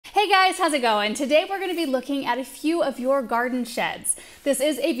Hey guys, how's it going? Today we're going to be looking at a few of your garden sheds. This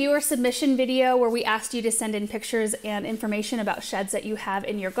is a viewer submission video where we asked you to send in pictures and information about sheds that you have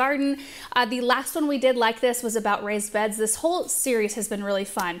in your garden. The last one we did like this was about raised beds. This whole series has been really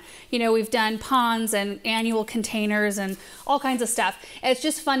fun. You know, we've done ponds and annual containers and all kinds of stuff. It's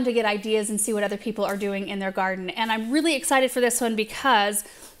just fun to get ideas and see what other people are doing in their garden. And I'm really excited for this one because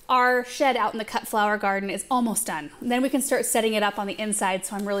our shed out in the cut flower garden is almost done. Then we can start setting it up on the inside,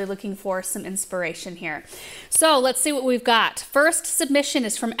 so I'm really looking for some inspiration here. So let's see what we've got. First submission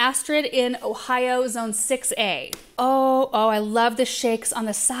is from Astrid in Ohio, Zone 6A. Oh, I love the shakes on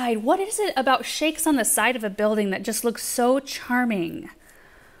the side. What is it about shakes on the side of a building that just looks so charming?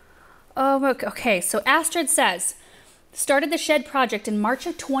 Oh, okay, so Astrid says, started the shed project in March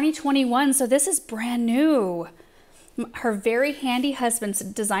of 2021, so this is brand new. Her very handy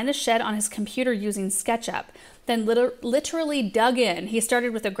husband designed the shed on his computer using SketchUp, then literally dug in. He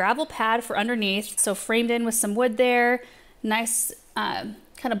started with a gravel pad for underneath, so framed in with some wood there, nice kind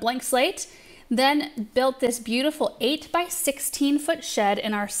of blank slate, then built this beautiful 8 by 16 foot shed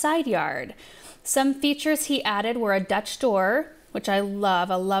in our side yard. Some features he added were a Dutch door, which I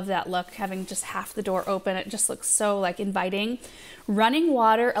love that look, having just half the door open. It just looks so like inviting. Running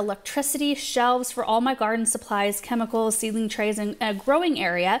water, electricity, shelves for all my garden supplies, chemicals, seedling trays, and a growing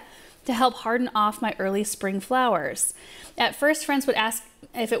area to help harden off my early spring flowers. At first, friends would ask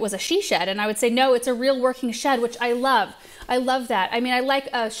if it was a she shed, and I would say, no, it's a real working shed, which I love. I love that. I mean, I like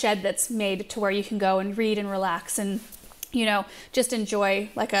a shed that's made to where you can go and read and relax and, you know, just enjoy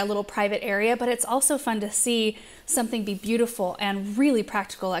like a little private area, but it's also fun to see something be beautiful and really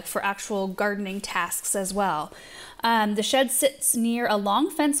practical, like for actual gardening tasks as well. The shed sits near a long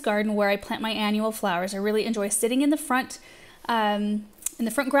fence garden where I plant my annual flowers. I really enjoy sitting in the front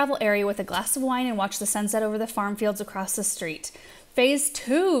gravel area with a glass of wine and watch the sunset over the farm fields across the street. Phase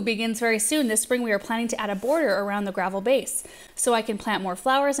 2 begins very soon. This spring we are planning to add a border around the gravel base so I can plant more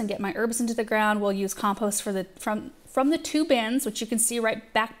flowers and get my herbs into the ground. We'll use compost from the 2 bins, which you can see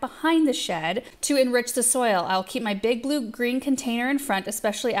right back behind the shed, to enrich the soil. I'll keep my big blue-green container in front,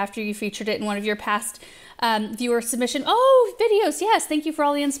 especially after you featured it in one of your past viewer submission. Oh, videos, yes. Thank you for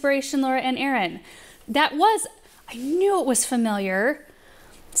all the inspiration, Laura and Aaron. I knew it was familiar.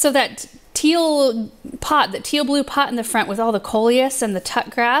 So that teal blue pot in the front with all the coleus and the tut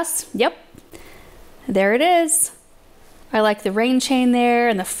grass. Yep, there it is. I like the rain chain there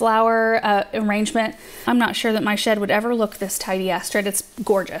and the flower arrangement. I'm not sure that my shed would ever look this tidy, Astrid. It's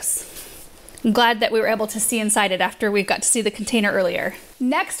gorgeous. I'm glad that we were able to see inside it after we got to see the container earlier.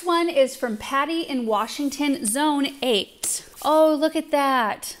 Next one is from Patty in Washington, Zone 8. Oh, look at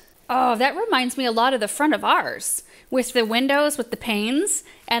that. Oh, that reminds me a lot of the front of ours, with the windows, with the panes,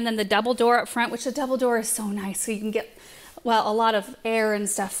 and then the double door up front, which the double door is so nice. So you can get, well, a lot of air and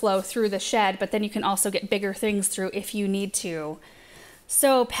stuff flow through the shed, but then you can also get bigger things through if you need to.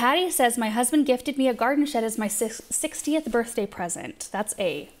 So Patty says, my husband gifted me a garden shed as my 60th birthday present. That's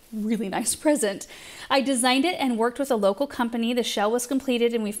a really nice present. I designed it and worked with a local company. The shell was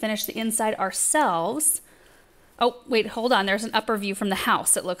completed and we finished the inside ourselves. Oh, wait, hold on. There's an upper view from the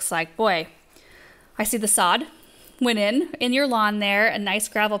house, it looks like. Boy, I see the sod. Went in your lawn there, a nice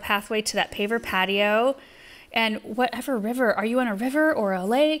gravel pathway to that paver patio. And whatever river, are you on a river or a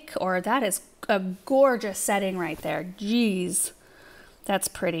lake? Or that is a gorgeous setting right there. Jeez, that's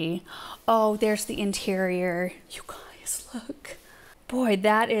pretty. Oh, there's the interior. You guys, look. Boy,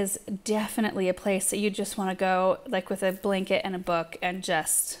 that is definitely a place that you just want to go like with a blanket and a book and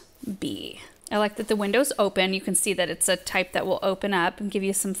just be. I like that the window's open. You can see that it's a type that will open up and give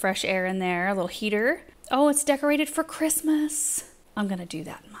you some fresh air in there, a little heater. Oh, it's decorated for Christmas. I'm gonna do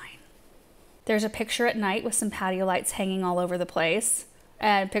that in mine. There's a picture at night with some patio lights hanging all over the place.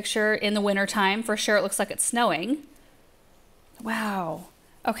 And a picture in the wintertime. For sure, it looks like it's snowing. Wow.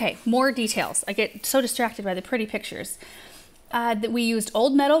 Okay, more details. I get so distracted by the pretty pictures. That we used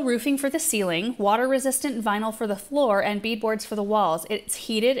old metal roofing for the ceiling, water-resistant vinyl for the floor, and beadboards for the walls. It's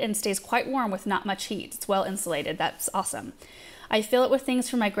heated and stays quite warm with not much heat. It's well insulated. That's awesome. I fill it with things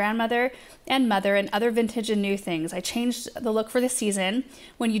from my grandmother and mother and other vintage and new things. I changed the look for the season.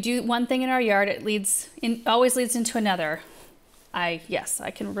 When you do one thing in our yard, it always leads into another. Yes,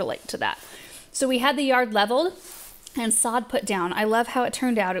 I can relate to that. So we had the yard leveled and sod put down. I love how it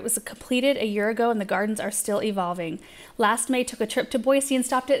turned out. It was completed a year ago and the gardens are still evolving. Last May, took a trip to Boise and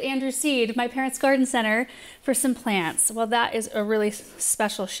stopped at Andrew Seed, my parents' garden center, for some plants. Well, that is a really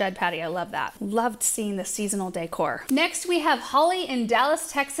special shed, Patty. I love that. Loved seeing the seasonal decor. Next, we have Holly in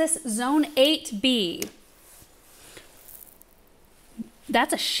Dallas, Texas, Zone 8B.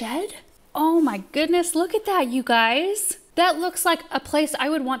 That's a shed? Oh my goodness, look at that, you guys. That looks like a place I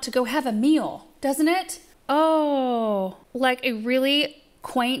would want to go have a meal, doesn't it? Oh, like a really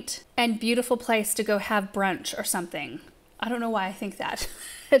quaint and beautiful place to go have brunch or something. I don't know why I think that.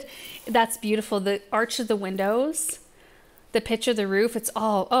 That's beautiful. The arch of the windows, the pitch of the roof, it's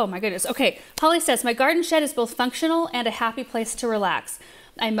all, oh my goodness. Okay, Holly says, my garden shed is both functional and a happy place to relax.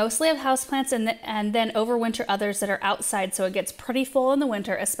 I mostly have houseplants and then overwinter others that are outside, so it gets pretty full in the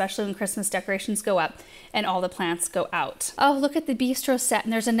winter, especially when Christmas decorations go up and all the plants go out. Oh, look at the bistro set,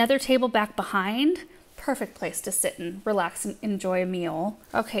 and there's another table back behind. Perfect place to sit and relax and enjoy a meal.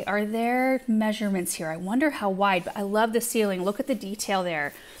 Okay, are there measurements here? I wonder how wide, but I love the ceiling. Look at the detail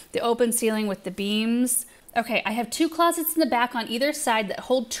there. The open ceiling with the beams. Okay, I have 2 closets in the back on either side that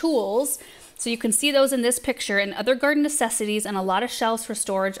hold tools. So you can see those in this picture, and other garden necessities, and a lot of shelves for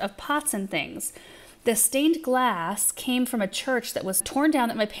storage of pots and things. The stained glass came from a church that was torn down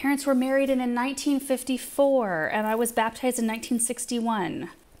that my parents were married in 1954, and I was baptized in 1961.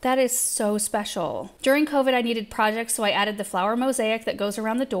 That is so special. During COVID, I needed projects, so I added the flower mosaic that goes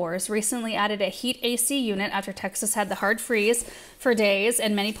around the doors. Recently added a heat AC unit after Texas had the hard freeze for days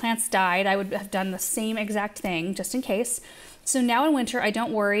and many plants died. I would have done the same exact thing, just in case. So now in winter, I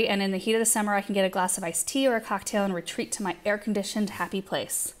don't worry, and in the heat of the summer, I can get a glass of iced tea or a cocktail and retreat to my air-conditioned happy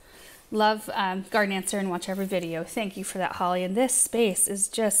place. Love Garden Answer and watch every video. Thank you for that, Holly. And this space is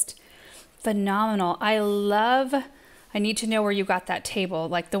just phenomenal. I need to know where you got that table,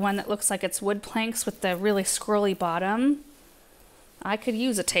 like the one that looks like it's wood planks with the really scrolly bottom. I could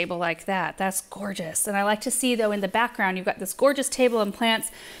use a table like that. That's gorgeous. And I like to see, though, in the background, you've got this gorgeous table and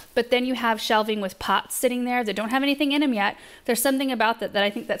plants, but then you have shelving with pots sitting there that don't have anything in them yet. There's something about that I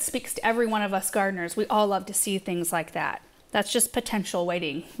think that speaks to every one of us gardeners. We all love to see things like that. That's just potential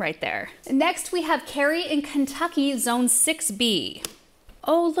waiting right there. Next, we have Carrie in Kentucky, Zone 6B.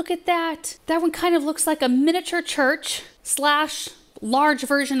 Oh, look at that. That one kind of looks like a miniature church / large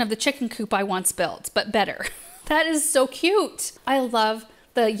version of the chicken coop I once built, but better. That is so cute. I love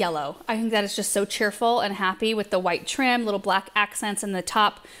the yellow. I think that is just so cheerful and happy with the white trim, little black accents in the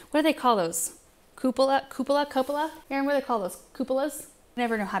top. What do they call those? Cupola? Erin, what do they call those? Cupolas? I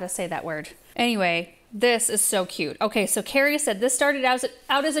never know how to say that word. Anyway, this is so cute. Okay, so Carrie said this started out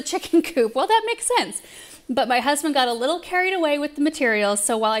as a chicken coop. Well, that makes sense. But my husband got a little carried away with the materials,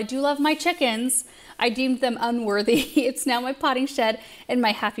 so while I do love my chickens, I deemed them unworthy. It's now my potting shed and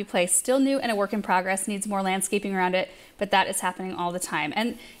my happy place. Still new and a work in progress, needs more landscaping around it, but that is happening all the time.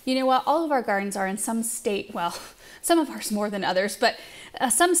 And you know what? All of our gardens are in some state, well, some of ours more than others, but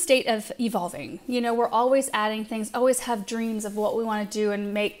some state of evolving. You know, we're always adding things, always have dreams of what we want to do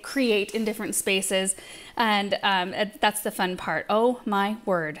and create in different spaces. And that's the fun part. Oh my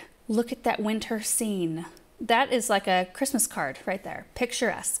word. Look at that winter scene. That is like a Christmas card right there.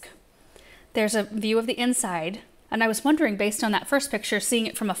 Picturesque. There's a view of the inside. And I was wondering, based on that first picture, seeing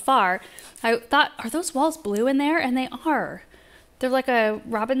it from afar, I thought, are those walls blue in there? And they are. They're like a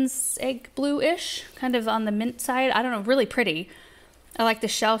robin's egg blue-ish, kind of on the mint side. I don't know, really pretty. I like the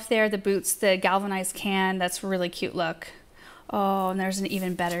shelf there, the boots, the galvanized can. That's a really cute look. Oh, and there's an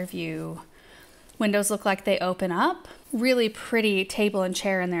even better view. Windows look like they open up. Really pretty table and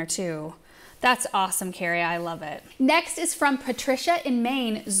chair in there too. That's awesome, Carrie. I love it. Next is from Patricia in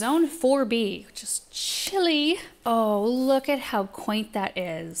Maine, Zone 4B, which is chilly. Oh, look at how quaint that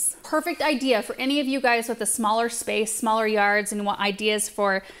is. Perfect idea for any of you guys with a smaller space, smaller yards, and want ideas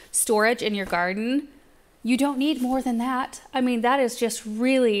for storage in your garden. You don't need more than that. I mean, that is just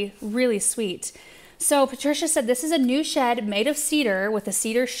really, really sweet. So Patricia said this is a new shed made of cedar with a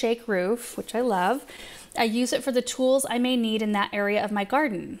cedar shake roof, which I love. I use it for the tools I may need in that area of my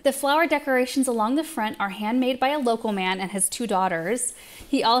garden. The flower decorations along the front are handmade by a local man and his 2 daughters.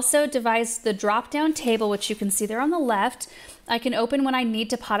 He also devised the drop-down table, which you can see there on the left. I can open when I need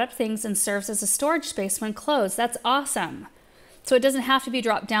to pot up things and serves as a storage space when closed. That's awesome. So it doesn't have to be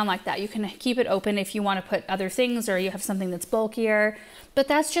dropped down like that. You can keep it open if you want to put other things or you have something that's bulkier. But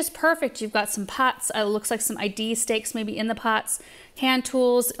that's just perfect. You've got some pots. It looks like some ID stakes maybe in the pots. Hand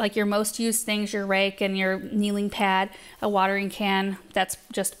tools, like your most used things, your rake and your kneeling pad, a watering can. That's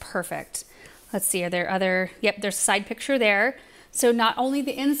just perfect. Let's see, are there other, yep, there's a side picture there. So not only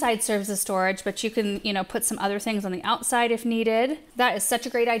the inside serves as storage, but you can, put some other things on the outside if needed. That is such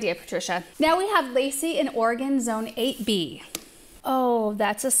a great idea, Patricia. Now we have Lacey in Oregon, Zone 8B. Oh,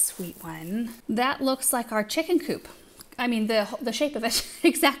 that's a sweet one. That looks like our chicken coop. I mean, the shape of it,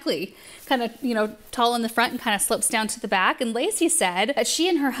 exactly. Kind of, tall in the front and kind of slopes down to the back. And Lacey said that she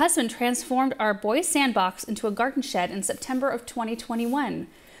and her husband transformed our boys' sandbox into a garden shed in September of 2021.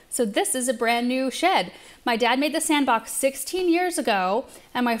 So this is a brand new shed. My dad made the sandbox 16 years ago,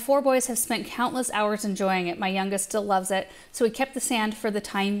 and my 4 boys have spent countless hours enjoying it. My youngest still loves it, so we kept the sand for the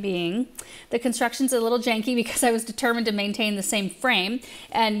time being. The construction's a little janky because I was determined to maintain the same frame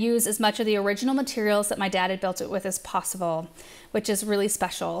and use as much of the original materials that my dad had built it with as possible, which is really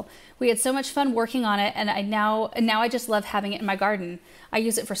special. We had so much fun working on it, and now I just love having it in my garden. I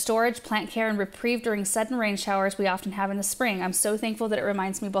use it for storage, plant care, and reprieve during sudden rain showers we often have in the spring. I'm so thankful that it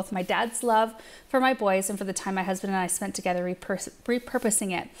reminds me both of my dad's love for my boys and for the time my husband and I spent together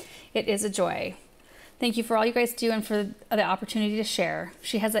repurposing it. It is a joy. Thank you for all you guys do and for the opportunity to share.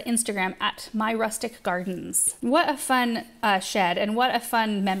 She has an Instagram at MyRusticGardens. What a fun shed, and what a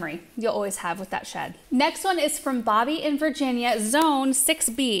fun memory you'll always have with that shed. Next one is from Bobby in Virginia, Zone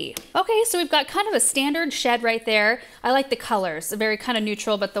 6B. Okay, so we've got kind of a standard shed right there. I like the colors, very kind of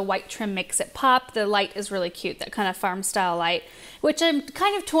neutral, but the white trim makes it pop. The light is really cute, that kind of farm style light, which I'm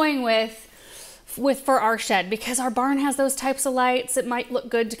kind of toying with for our shed because our barn has those types of lights. It might look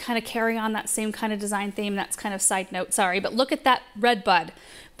good to kind of carry on that same kind of design theme. That's kind of side note, sorry, but look at that red bud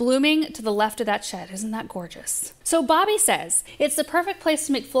blooming to the left of that shed. Isn't that gorgeous? So Bobby says, it's the perfect place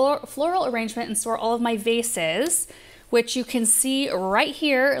to make floral arrangement and store all of my vases, which you can see right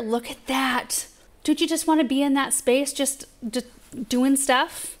here. Look at that. Don't you just want to be in that space just doing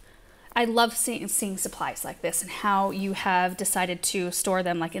stuff? I love seeing supplies like this and how you have decided to store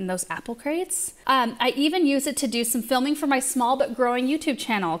them like in those apple crates. I even use it to do some filming for my small but growing YouTube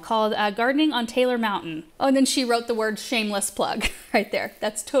channel called Gardening on Taylor Mountain. Oh, and then she wrote the word shameless plug right there.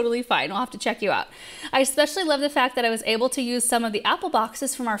 That's totally fine. I'll have to check you out. I especially love the fact that I was able to use some of the apple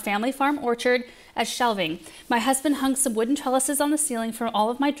boxes from our family farm orchard as shelving. My husband hung some wooden trellises on the ceiling for all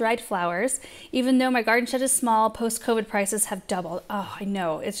of my dried flowers. Even though my garden shed is small, post-COVID prices have doubled. Oh, I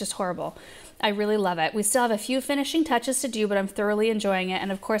know, it's just horrible. I really love it. We still have a few finishing touches to do, but I'm thoroughly enjoying it.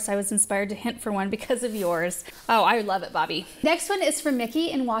 And of course, I was inspired to hint for one because of yours. Oh, I love it, Bobby. Next one is from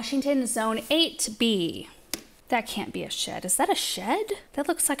Mickey in Washington, Zone 8B. That can't be a shed. Is that a shed? That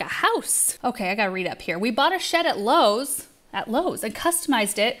looks like a house. Okay, I gotta read up here. We bought a shed at Lowe's and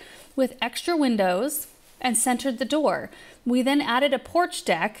customized it with extra windows and centered the door. We then added a porch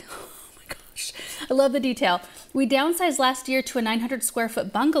deck. Oh my gosh, I love the detail. We downsized last year to a 900 square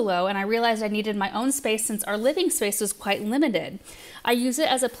foot bungalow, and I realized I needed my own space since our living space was quite limited. I use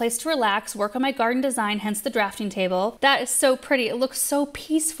it as a place to relax, work on my garden design, hence the drafting table. That is so pretty. It looks so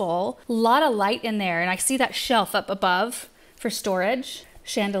peaceful. A lot of light in there, and I see that shelf up above for storage.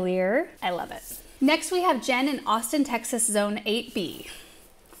 Chandelier. I love it. Next, we have Jen in Austin, Texas, Zone 8B.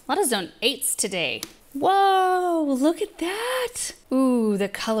 A lot of Zone 8s today. Whoa, look at that. Ooh, the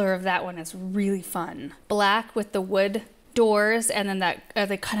color of that one is really fun. Black with the wood doors, and then that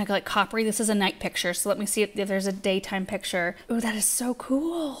they kind of like coppery. This is a night picture, so let me see if there's a daytime picture. Ooh, that is so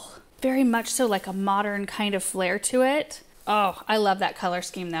cool. Very much so like a modern kind of flair to it. Oh, I love that color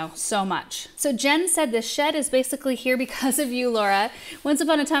scheme though, so much. So Jen said this shed is basically here because of you, Laura. Once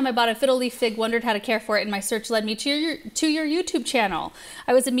upon a time, I bought a fiddle leaf fig, wondered how to care for it, and my search led me to your YouTube channel.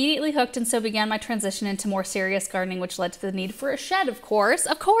 I was immediately hooked, and so began my transition into more serious gardening, which led to the need for a shed, of course.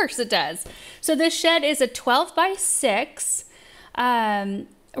 Of course it does. So this shed is a 12 by 6.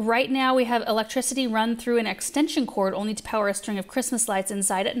 Right now we have electricity run through an extension cord only to power a string of Christmas lights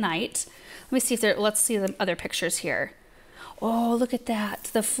inside at night. Let me see if let's see the other pictures here. Oh, look at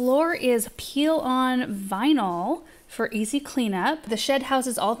that. The floor is peel-on vinyl for easy cleanup. The shed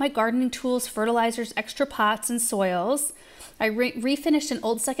houses all of my gardening tools, fertilizers, extra pots, and soils. I refinished an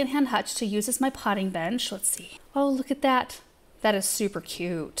old secondhand hutch to use as my potting bench. Let's see. Oh, look at that. That is super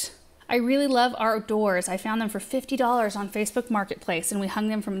cute. I really love our doors. I found them for $50 on Facebook Marketplace, and we hung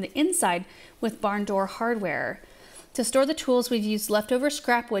them from the inside with barn door hardware. To store the tools, we've used leftover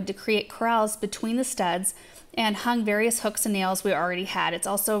scrap wood to create corrals between the studs and hung various hooks and nails we already had. It's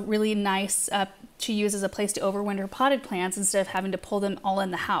also really nice to use as a place to overwinter potted plants instead of having to pull them all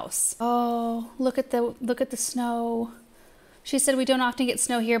in the house. Oh, look at the snow. She said we don't often get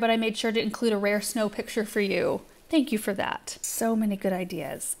snow here, but I made sure to include a rare snow picture for you. Thank you for that. So many good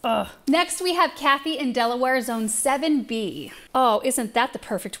ideas. Ugh. Next, we have Kathy in Delaware, Zone 7B. Oh, isn't that the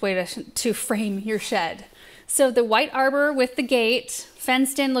perfect way to frame your shed? So the white arbor with the gate,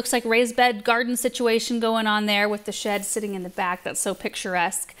 fenced in, looks like raised bed garden situation going on there with the shed sitting in the back. That's so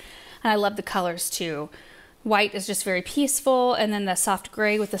picturesque. And I love the colors too. White is just very peaceful, and then the soft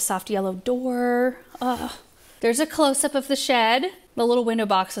gray with the soft yellow door. Ugh. There's a close-up of the shed. The little window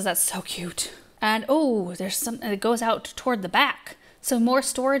boxes, that's so cute. And oh, there's something that goes out toward the back. So more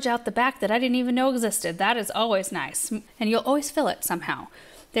storage out the back that I didn't even know existed. That is always nice. And you'll always fill it somehow.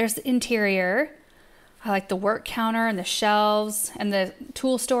 There's the interior. I like the work counter and the shelves and the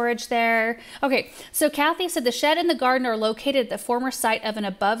tool storage there. Okay, so Kathy said the shed and the garden are located at the former site of an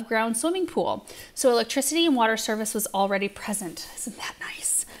above ground swimming pool. So electricity and water service was already present. Isn't that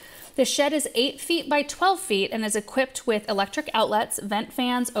nice? The shed is 8 feet by 12 feet and is equipped with electric outlets, vent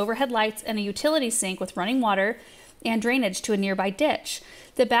fans, overhead lights, and a utility sink with running water and drainage to a nearby ditch.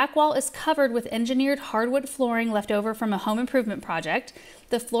 The back wall is covered with engineered hardwood flooring left over from a home improvement project.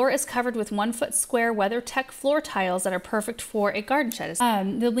 The floor is covered with 1 foot square WeatherTech floor tiles that are perfect for a garden shed.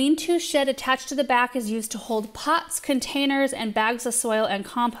 The lean-to shed attached to the back is used to hold pots, containers, and bags of soil and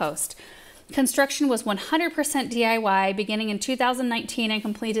compost. Construction was 100% DIY beginning in 2019 and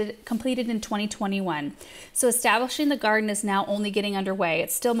completed in 2021. So establishing the garden is now only getting underway.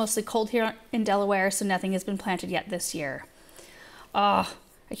 It's still mostly cold here in Delaware, so nothing has been planted yet this year. Oh,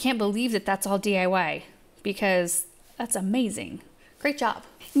 I can't believe that that's all DIY because that's amazing. Great job.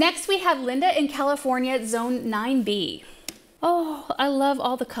 Next, we have Linda in California at Zone 9B. Oh, I love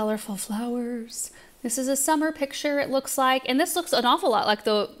all the colorful flowers. This is a summer picture, it looks like, and this looks an awful lot like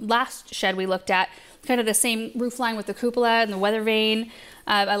the last shed we looked at. Kind of the same roof line with the cupola and the weather vane.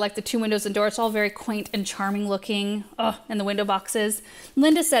 I like the 2 windows and doors. It's all very quaint and charming looking. Oh, and the window boxes.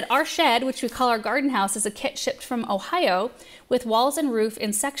 Linda said, our shed, which we call our garden house, is a kit shipped from Ohio with walls and roof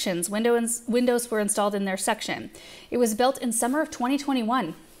in sections. Windows were installed in their section. It was built in summer of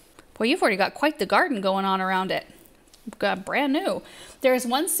 2021. Boy, you've already got quite the garden going on around it. Brand new. There is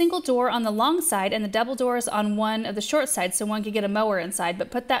 1 single door on the long side and the double doors on one of the short sides, so one could get a mower inside,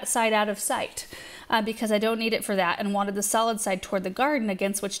 but put that side out of sight because I don't need it for that and wanted the solid side toward the garden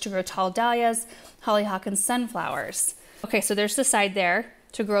against which to grow tall dahlias, hollyhock, and sunflowers. Okay, so there's the side there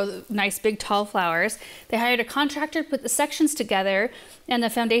to grow nice big tall flowers. They hired a contractor to put the sections together and the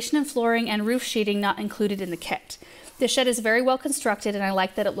foundation and flooring and roof sheeting not included in the kit. The shed is very well constructed and I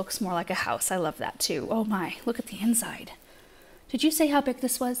like that it looks more like a house. I love that too. Oh my, look at the inside. Did you say how big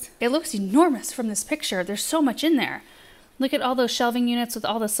this was? It looks enormous from this picture. There's so much in there. Look at all those shelving units with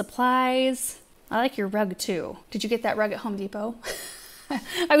all the supplies. I like your rug too. Did you get that rug at Home Depot?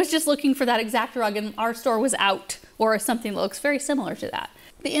 I was just looking for that exact rug and our store was out, or something that looks very similar to that.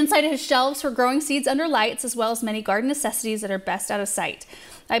 The inside has shelves for growing seeds under lights, as well as many garden necessities that are best out of sight.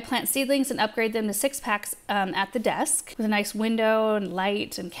 I plant seedlings and upgrade them to 6-packs at the desk with a nice window and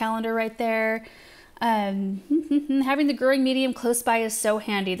light and calendar right there. Having the growing medium close by is so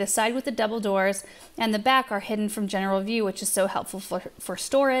handy. The side with the double doors and the back are hidden from general view, which is so helpful for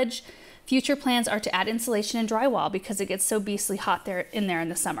storage. Future plans are to add insulation and drywall because it gets so beastly hot in there in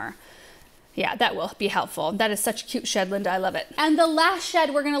the summer. Yeah, that will be helpful. That is such a cute shed, Linda. I love it. And the last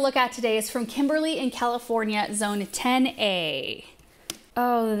shed we're going to look at today is from Kimberly in California, Zone 10A.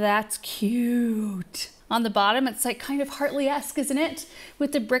 Oh, that's cute. On the bottom, it's like kind of Hartley-esque, isn't it?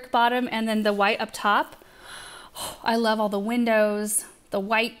 With the brick bottom and then the white up top. Oh, I love all the windows, the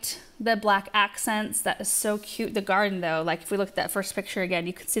white, the black accents. That is so cute. The garden though, like if we look at that first picture again,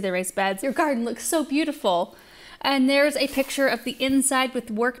 you can see the raised beds. Your garden looks so beautiful. And there's a picture of the inside with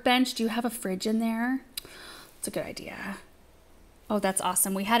the workbench. Do you have a fridge in there? It's a good idea. Oh, that's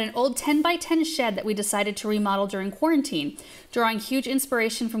awesome. We had an old 10 by 10 shed that we decided to remodel during quarantine. Drawing huge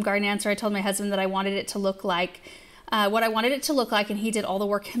inspiration from Garden Answer, I told my husband that I wanted it to look like what I wanted it to look like, and he did all the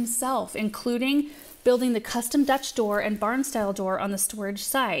work himself, including building the custom Dutch door and barn style door on the storage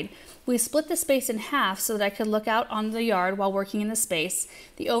side. We split the space in half so that I could look out on the yard while working in the space.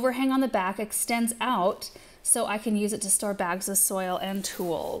 The overhang on the back extends out so I can use it to store bags of soil and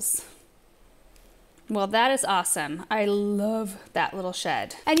tools. Well, that is awesome. I love that little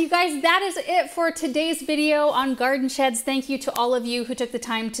shed. And you guys, that is it for today's video on garden sheds. Thank you to all of you who took the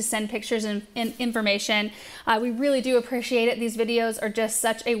time to send pictures and information. We really do appreciate it. These videos are just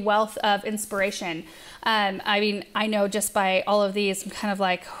such a wealth of inspiration. I mean, I know just by all of these, I'm kind of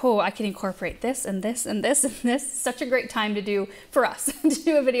like, oh, I can incorporate this and this and this and this. Such a great time to do for us to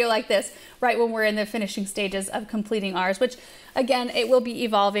do a video like this right when we're in the finishing stages of completing ours, which again, it will be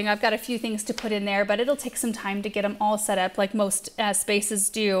evolving. I've got a few things to put in there, but it'll take some time to get them all set up like most spaces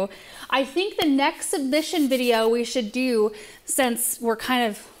do. I think the next submission video we should do, since we're kind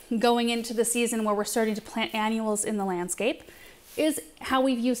of going into the season where we're starting to plant annuals in the landscape, is how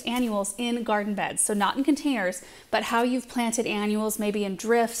we've used annuals in garden beds. So not in containers, but how you've planted annuals maybe in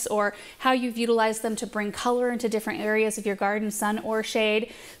drifts, or how you've utilized them to bring color into different areas of your garden, sun or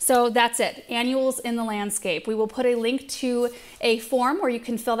shade. So that's it, annuals in the landscape. We will put a link to a form where you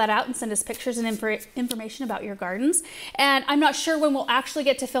can fill that out and send us pictures and information about your gardens. And I'm not sure when we'll actually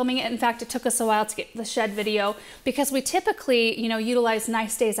get to filming it. In fact, it took us a while to get the shed video because we typically, you know, utilize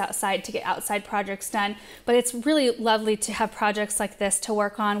nice days outside to get outside projects done. But it's really lovely to have projects fabrics like this to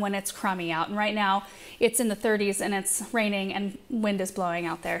work on when it's crummy out. And right now it's in the 30s and it's raining and wind is blowing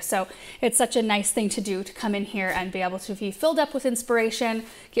out there. So it's such a nice thing to do, to come in here and be able to be filled up with inspiration,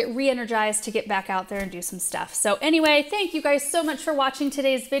 get re-energized to get back out there and do some stuff. So anyway, thank you guys so much for watching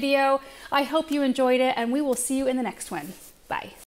today's video. I hope you enjoyed it, and we will see you in the next one. Bye.